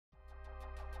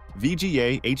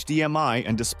VGA, HDMI,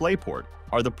 and DisplayPort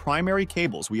are the primary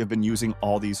cables we have been using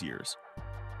all these years.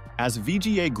 As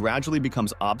VGA gradually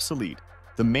becomes obsolete,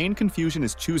 the main confusion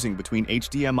is choosing between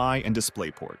HDMI and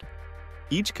DisplayPort.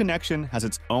 Each connection has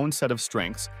its own set of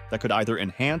strengths that could either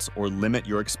enhance or limit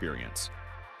your experience.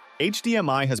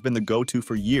 HDMI has been the go-to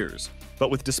for years, but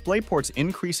with DisplayPort's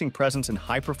increasing presence in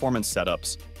high-performance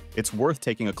setups, it's worth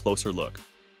taking a closer look.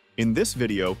 In this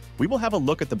video, we will have a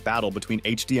look at the battle between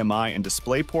HDMI and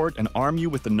DisplayPort and arm you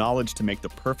with the knowledge to make the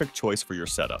perfect choice for your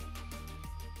setup.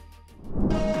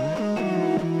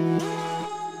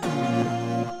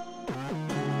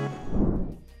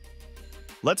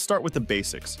 Let's start with the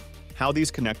basics, how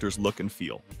these connectors look and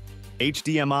feel.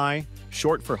 HDMI,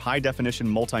 short for High Definition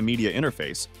Multimedia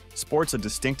Interface, sports a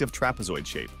distinctive trapezoid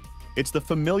shape. It's the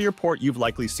familiar port you've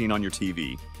likely seen on your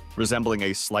TV, resembling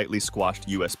a slightly squashed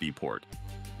USB port.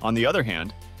 On the other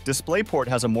hand, DisplayPort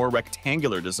has a more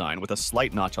rectangular design with a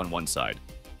slight notch on one side.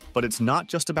 But it's not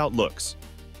just about looks.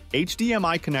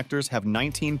 HDMI connectors have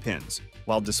 19 pins,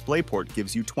 while DisplayPort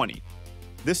gives you 20.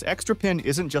 This extra pin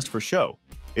isn't just for show.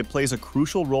 It plays a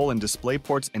crucial role in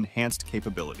DisplayPort's enhanced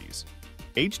capabilities.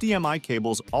 HDMI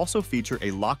cables also feature a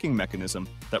locking mechanism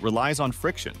that relies on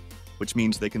friction, which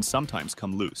means they can sometimes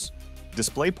come loose.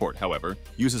 DisplayPort, however,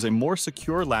 uses a more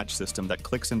secure latch system that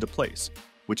clicks into place,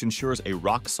 which ensures a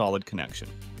rock-solid connection.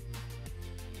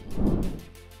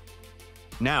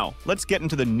 Now, let's get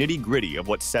into the nitty-gritty of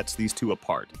what sets these two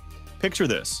apart. Picture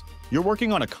this. You're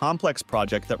working on a complex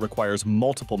project that requires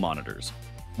multiple monitors.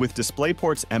 With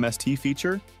DisplayPort's MST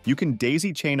feature, you can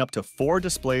daisy-chain up to 4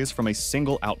 displays from a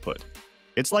single output.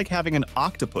 It's like having an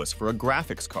octopus for a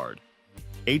graphics card.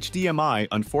 HDMI,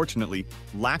 unfortunately,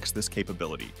 lacks this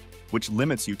capability, which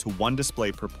limits you to 1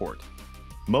 display per port.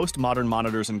 Most modern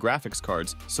monitors and graphics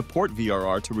cards support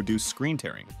VRR to reduce screen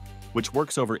tearing, which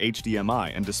works over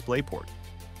HDMI and DisplayPort.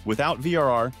 Without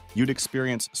VRR, you'd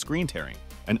experience screen tearing,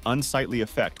 an unsightly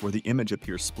effect where the image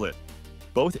appears split.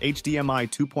 Both HDMI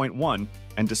 2.1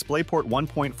 and DisplayPort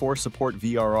 1.4 support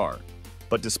VRR,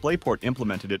 but DisplayPort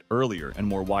implemented it earlier and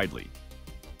more widely.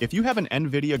 If you have an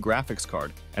NVIDIA graphics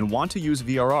card and want to use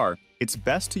VRR, it's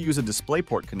best to use a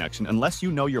DisplayPort connection unless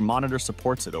you know your monitor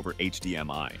supports it over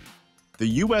HDMI.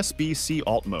 The USB-C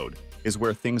alt mode is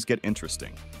where things get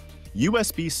interesting.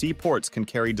 USB-C ports can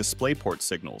carry DisplayPort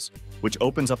signals, which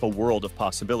opens up a world of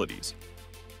possibilities.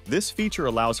 This feature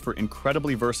allows for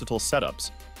incredibly versatile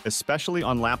setups, especially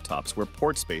on laptops where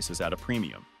port space is at a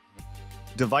premium.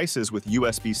 Devices with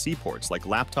USB-C ports like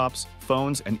laptops,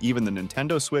 phones, and even the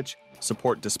Nintendo Switch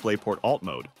support DisplayPort alt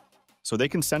mode, so they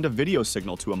can send a video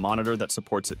signal to a monitor that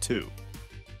supports it too.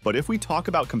 But if we talk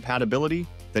about compatibility,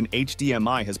 then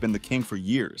HDMI has been the king for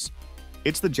years.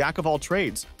 It's the jack of all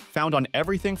trades, found on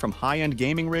everything from high-end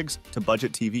gaming rigs to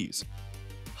budget TVs.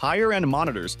 Higher-end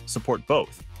monitors support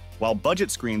both, while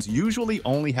budget screens usually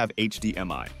only have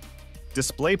HDMI.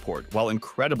 DisplayPort, while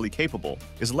incredibly capable,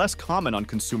 is less common on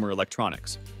consumer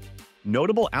electronics.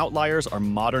 Notable outliers are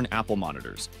modern Apple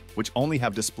monitors, which only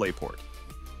have DisplayPort.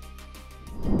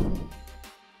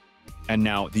 And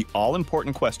now, the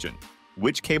all-important question: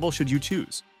 which cable should you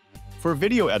choose? For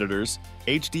video editors,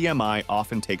 HDMI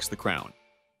often takes the crown.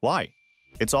 Why?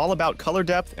 It's all about color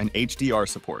depth and HDR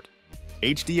support.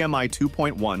 HDMI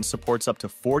 2.1 supports up to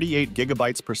 48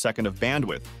 gigabytes per second of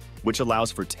bandwidth, which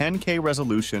allows for 10K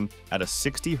resolution at a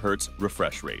 60 Hz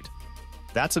refresh rate.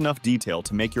 That's enough detail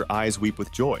to make your eyes weep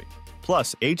with joy.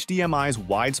 Plus, HDMI's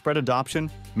widespread adoption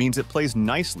means it plays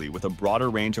nicely with a broader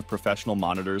range of professional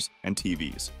monitors and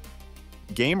TVs.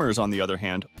 Gamers, on the other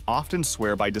hand, often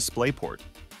swear by DisplayPort.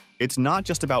 It's not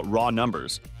just about raw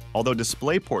numbers, although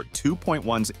DisplayPort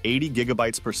 2.1's 80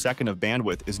 gigabytes per second of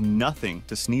bandwidth is nothing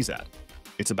to sneeze at.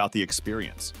 It's about the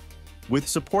experience. With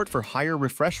support for higher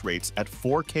refresh rates at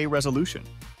 4K resolution,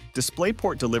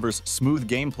 DisplayPort delivers smooth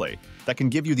gameplay that can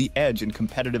give you the edge in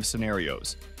competitive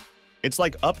scenarios. It's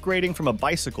like upgrading from a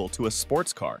bicycle to a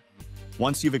sports car.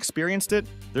 Once you've experienced it,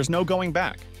 there's no going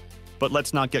back. But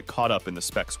let's not get caught up in the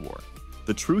specs war.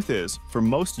 The truth is, for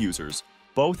most users,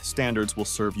 both standards will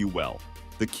serve you well.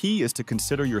 The key is to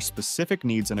consider your specific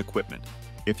needs and equipment.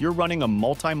 If you're running a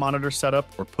multi-monitor setup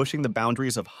or pushing the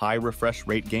boundaries of high refresh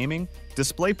rate gaming,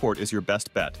 DisplayPort is your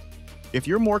best bet. If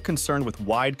you're more concerned with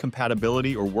wide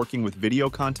compatibility or working with video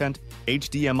content,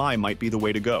 HDMI might be the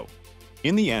way to go.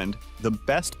 In the end, the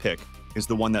best pick is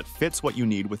the one that fits what you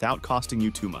need without costing you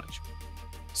too much.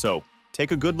 So,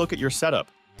 take a good look at your setup,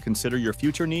 consider your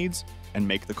future needs, and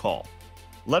make the call.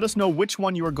 Let us know which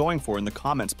one you are going for in the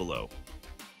comments below.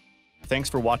 Thanks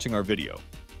for watching our video.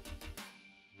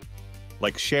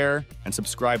 Like, share, and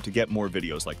subscribe to get more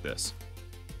videos like this.